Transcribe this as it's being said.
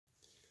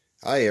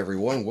Hi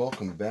everyone,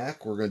 welcome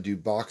back. We're going to do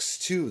box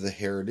 2 of the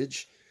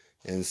Heritage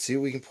and see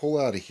what we can pull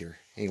out of here.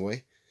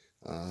 Anyway,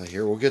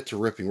 here we'll get to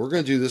ripping. We're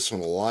going to do this one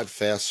a lot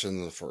faster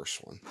than the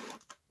first one.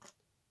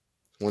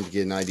 Wanted to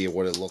get an idea of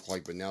what it looked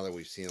like, but now that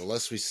we've seen it,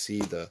 unless we see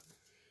the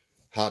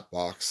hot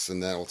box, then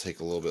that'll take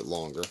a little bit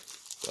longer.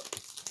 But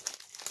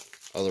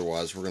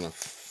otherwise, we're going to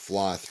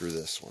fly through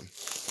this one.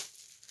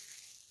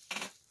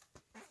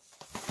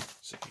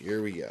 So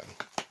here we go.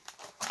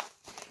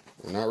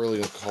 We're not really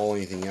going to call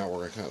anything out.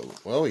 We're going to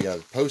well, we got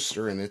a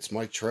poster, and it's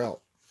Mike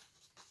Trout.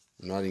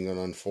 I'm not even going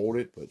to unfold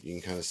it, but you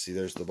can kind of see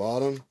there's the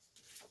bottom,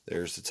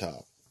 there's the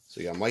top.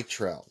 So you got Mike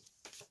Trout.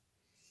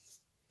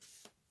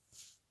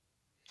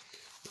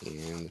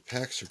 And the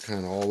packs are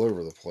kind of all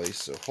over the place,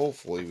 so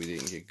hopefully we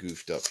didn't get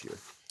goofed up here.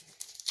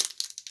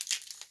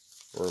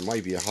 Or it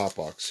might be a hot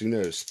box, who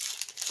knows?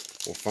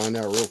 We'll find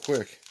out real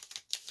quick.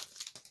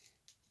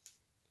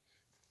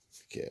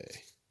 Okay.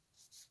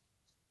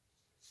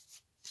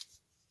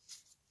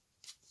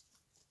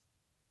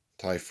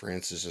 Ty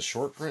France a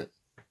short print.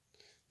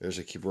 There's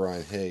a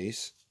Ke'Bryan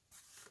Hayes.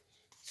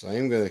 So I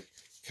am going to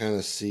kind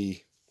of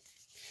see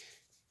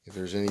if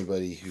there's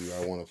anybody who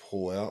I want to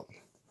pull out.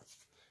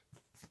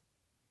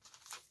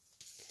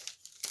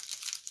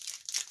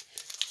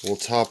 We'll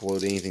top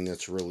load anything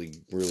that's really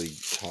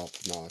top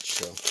notch.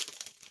 So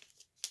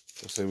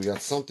looks like we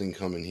got something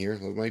coming here.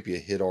 It might be a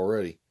hit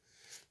already.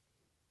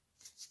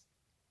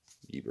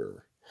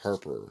 Bieber,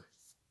 Harper.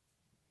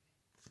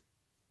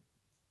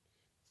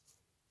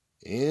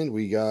 And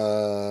we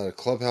got a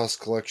Clubhouse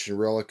Collection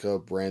relic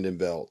of Brandon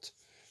Belt.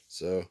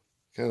 So,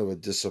 kind of a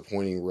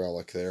disappointing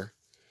relic there,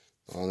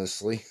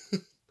 honestly.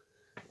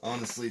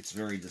 Honestly, it's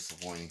very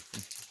disappointing.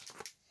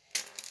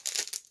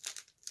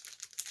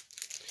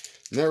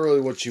 Not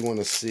really what you want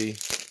to see.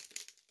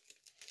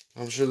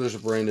 I'm sure there's a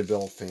Brandon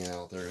Belt fan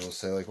out there who'll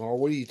say, like, oh,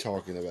 what are you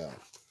talking about?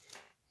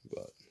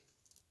 But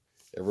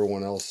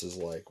everyone else is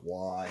like,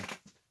 why?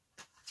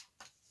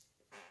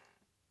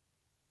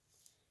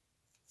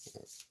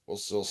 We'll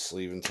still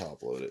sleeve and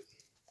top load it.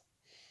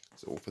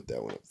 So we'll put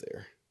that one up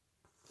there.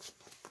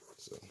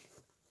 So,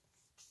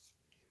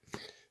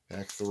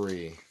 pack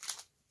 3.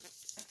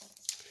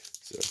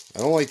 So, I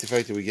don't like the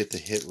fact that we get to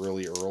hit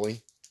really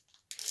early.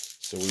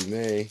 So we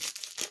may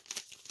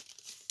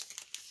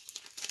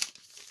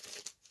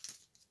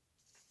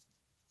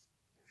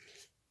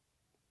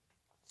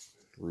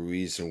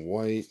Ruiz and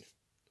White,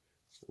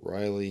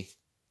 Riley,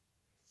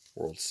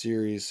 World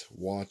Series,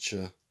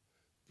 Wacha,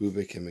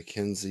 Bubic and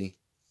McKenzie,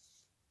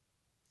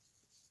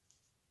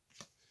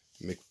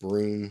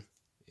 McBroom,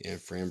 and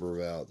Framber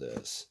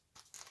Valdez.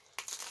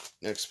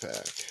 Next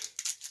pack.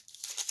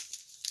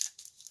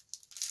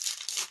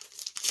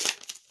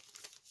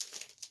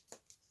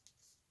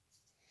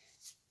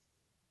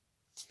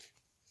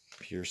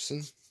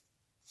 Pearson,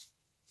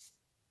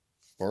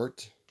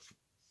 Bart,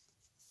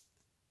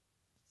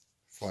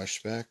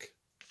 Flashback,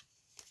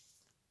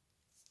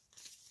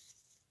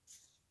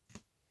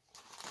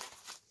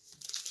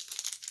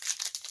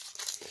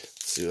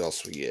 let's see what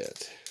else we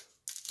get.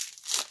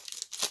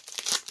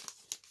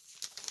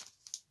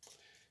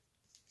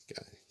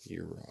 Got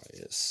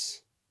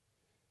Urias,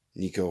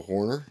 Nico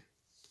Horner,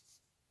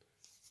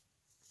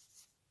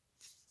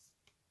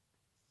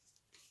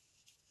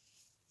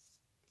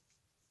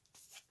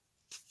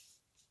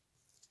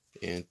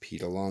 and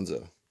Pete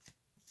Alonso.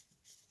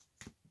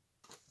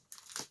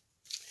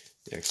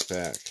 Next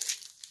pack.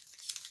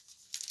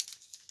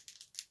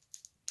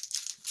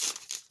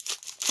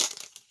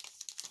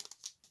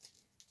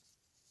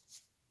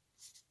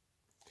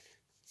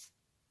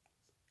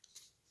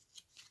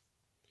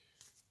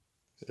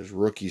 There's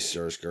rookie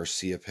stars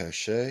Garcia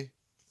Pache,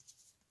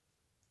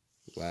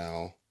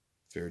 Lau,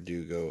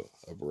 Verdugo,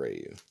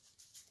 Abreu.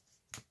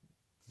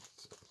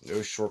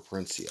 No short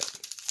prints yet.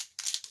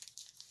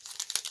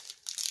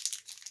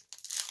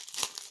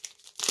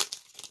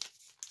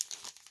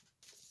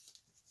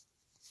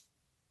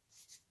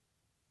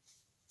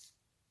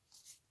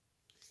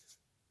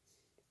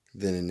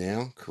 Then and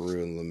Now,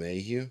 Carew and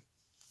LeMahieu,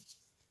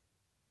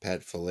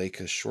 Pat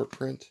Valaika short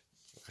print,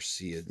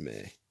 Arcia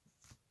May.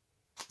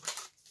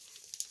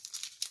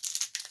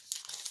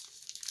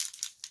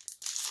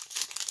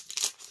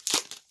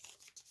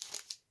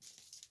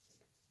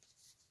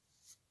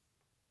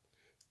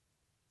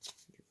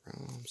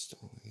 Rom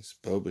Stallings,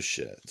 Bo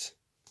Bichette,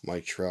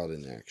 Mike Trout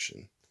in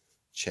action,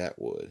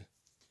 Chatwood.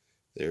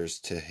 There's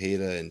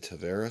Tejeda and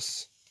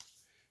Taveras,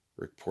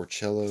 Rick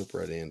Porcello,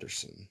 Brett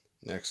Anderson.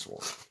 Next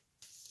one.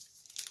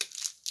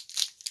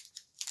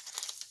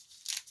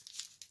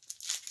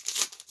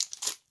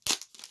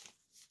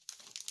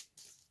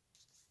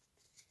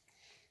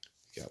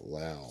 Got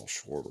Lau,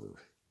 Schwarber,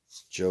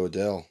 Joe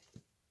Adell,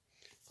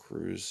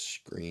 Cruz,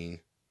 Green,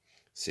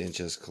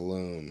 Sanchez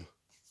Colome,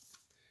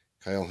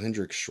 Kyle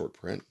Hendricks short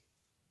print,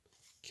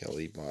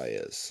 Kelly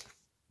Baez.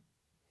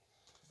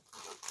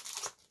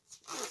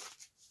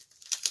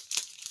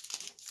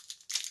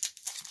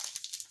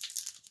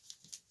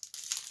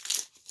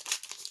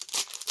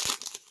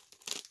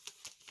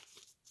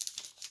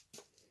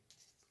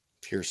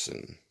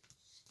 Pearson,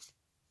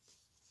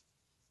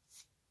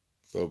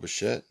 Bo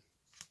Bichette.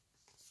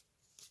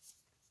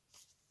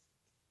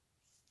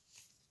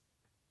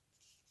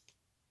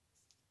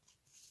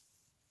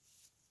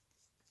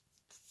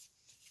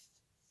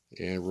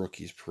 And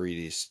rookies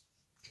Paredes,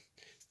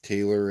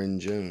 Taylor and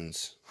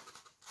Jones.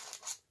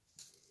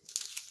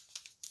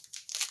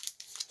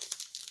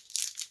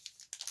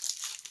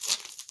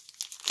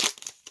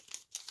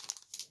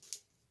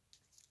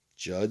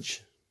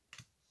 Judge,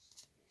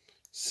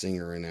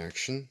 Singer in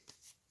action,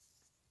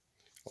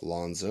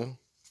 Alonso,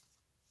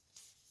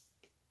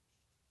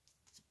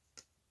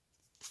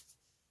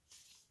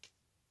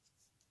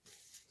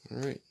 all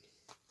right,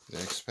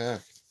 next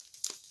pack.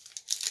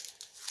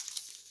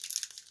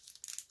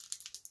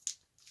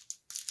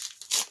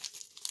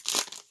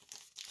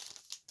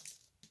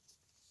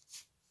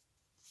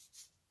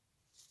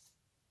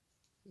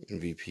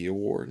 MVP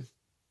award,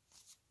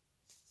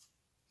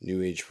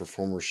 New Age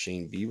performer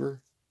Shane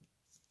Bieber,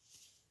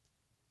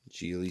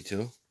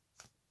 Giolito,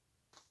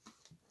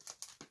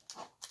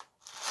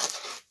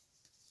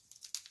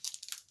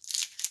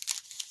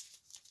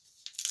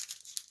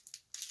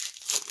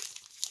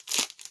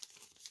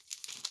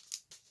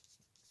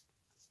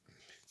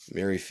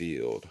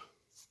 Merrifield,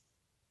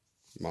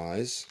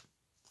 Mize,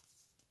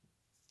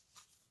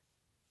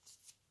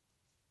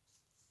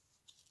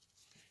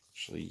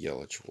 actually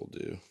Yelich will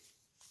do,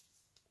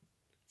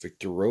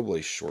 Victor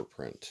Robles short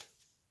print,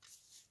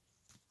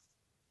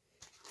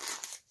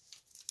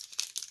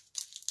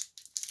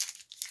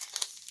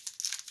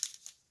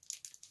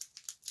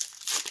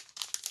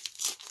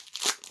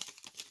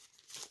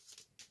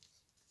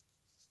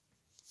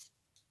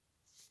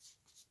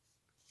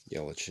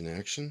 Yelich in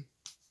action,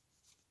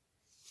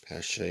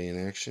 Pache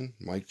in action,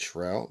 Mike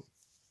Trout,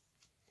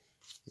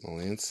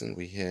 Melanson.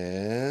 We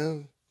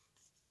have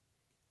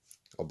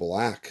a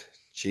black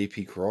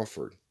J.P.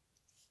 Crawford.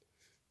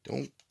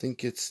 Don't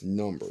think it's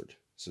numbered,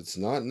 so it's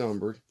not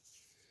numbered,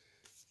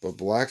 but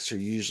blacks are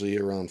usually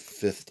around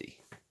 50.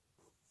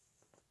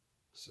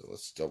 So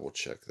let's double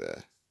check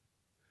that.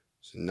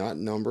 So not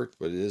numbered,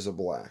 but it is a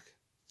black.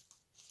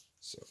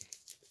 So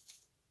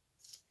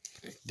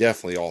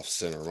definitely off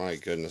center. My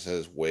goodness, that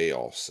is way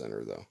off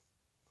center though.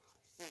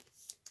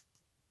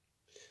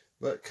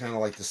 But kind of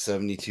like the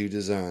 72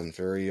 design,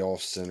 very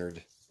off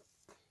centered,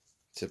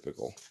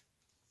 typical.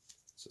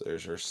 So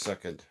there's our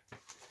second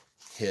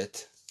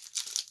hit.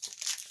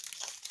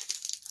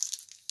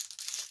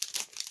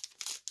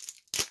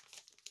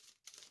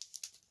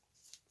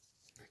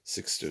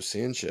 Sixto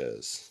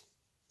Sanchez,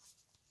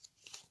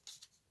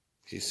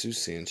 Jesus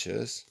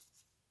Sanchez,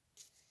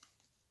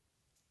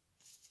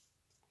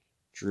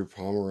 Drew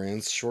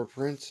Pomeranz short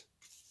print,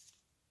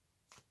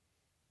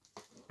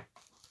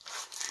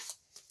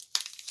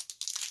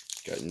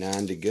 got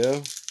 9 to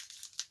go.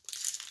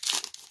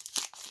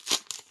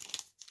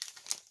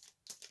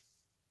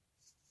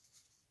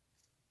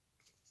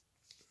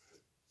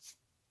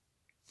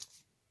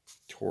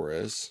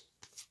 Torres,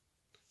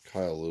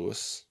 Kyle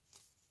Lewis,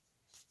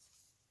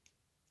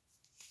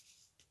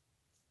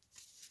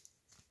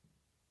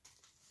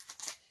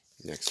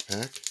 next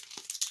pack.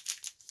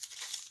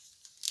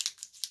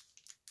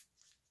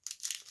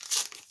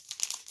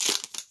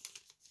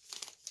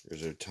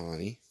 There's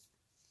Ohtani,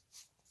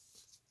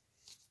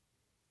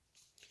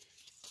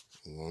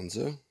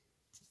 Alonso,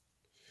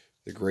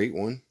 the great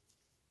one,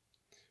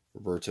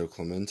 Roberto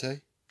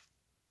Clemente,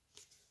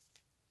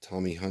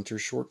 Tommy Hunter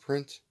short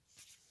print,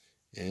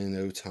 and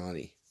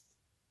Ohtani.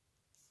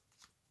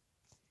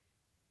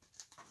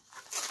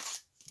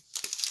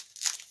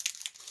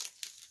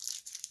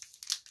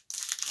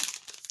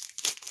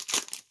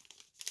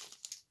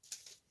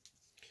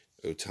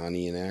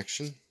 Ohtani in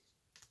action.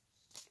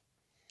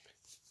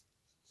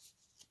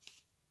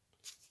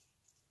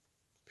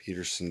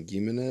 Peterson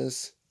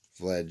Gimenez,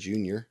 Vlad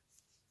Jr.,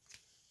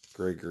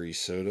 Gregory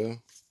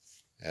Soto,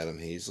 Adam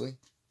Hazley.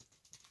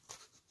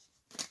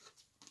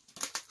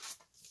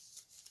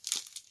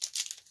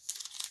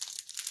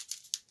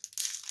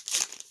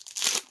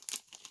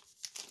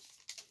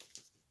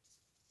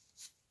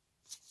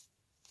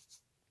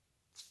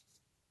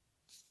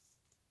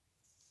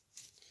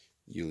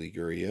 Yuli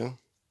Gurriel.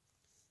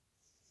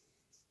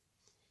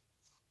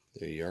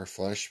 There you are,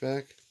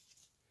 flashback.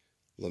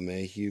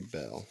 LeMahieu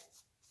Bell.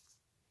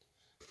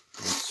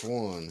 Next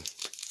one.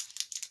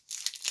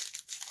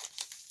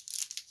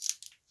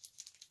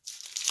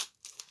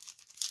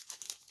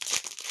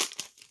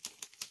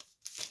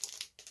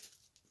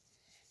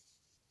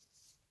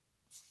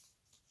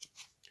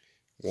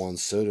 Juan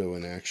Soto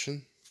in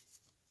action.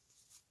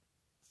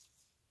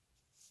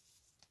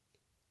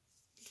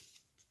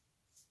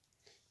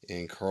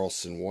 And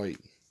Carlson White.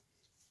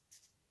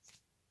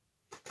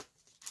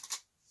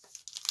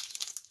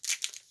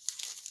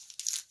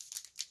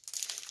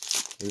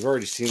 We've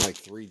already seen like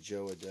 3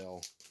 Joe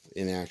Adell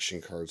in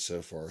action cards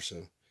so far,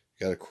 so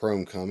got a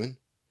chrome coming.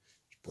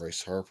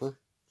 Bryce Harper,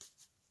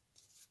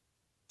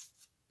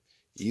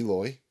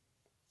 Eloy,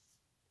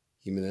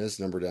 Jimenez,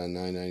 number down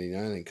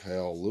 999, and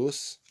Kyle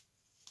Lewis.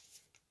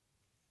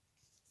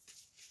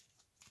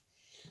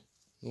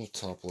 We'll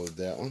top load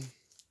that one.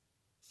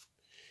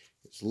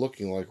 It's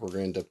looking like we're going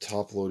to end up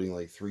top loading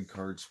like 3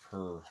 cards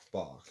per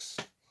box.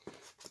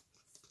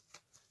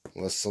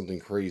 Unless something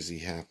crazy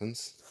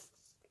happens.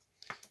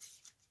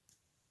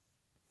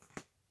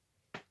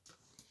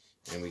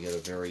 And we get a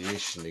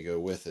variation to go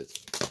with it.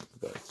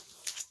 But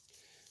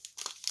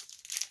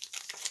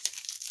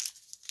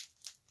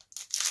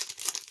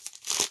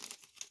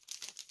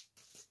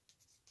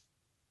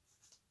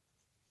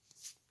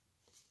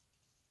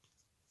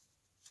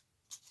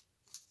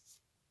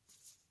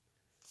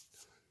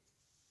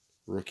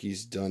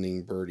rookies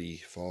Dunning, Birdie,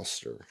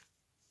 Foster.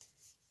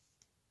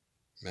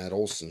 Matt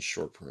Olson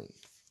short print.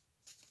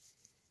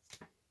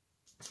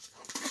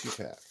 2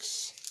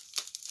 packs.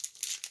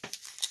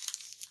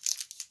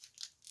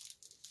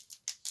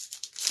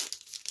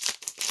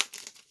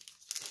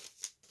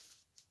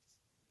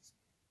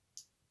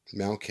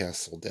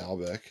 Mountcastle,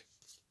 Dalbeck.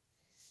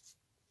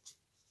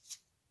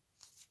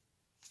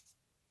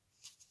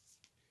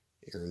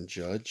 Aaron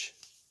Judge.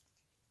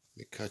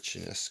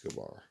 McCutchen,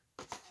 Escobar.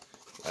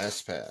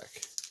 Last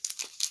pack.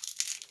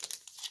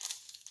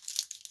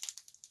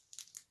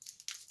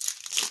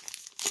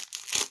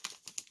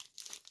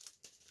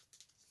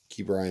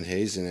 Ke'Bryan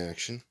Hayes in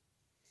action.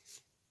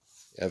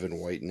 Evan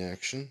White in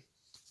action.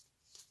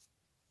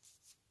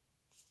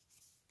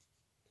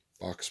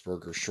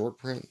 Boxberger short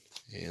print.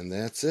 And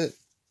that's it.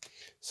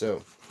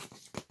 So,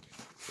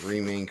 3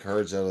 main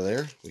cards out of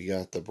there. We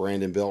got the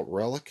Brandon Belt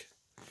Relic,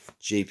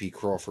 J.P.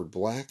 Crawford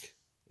Black,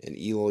 and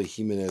Eloy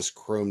Jimenez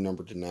Chrome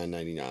numbered to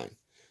 999.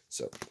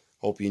 So,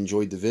 hope you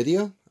enjoyed the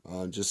video.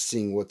 Just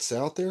seeing what's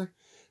out there.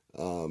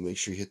 Make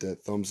sure you hit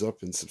that thumbs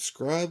up and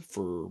subscribe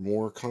for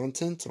more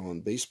content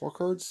on baseball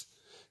cards.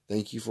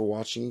 Thank you for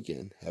watching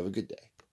again. Have a good day.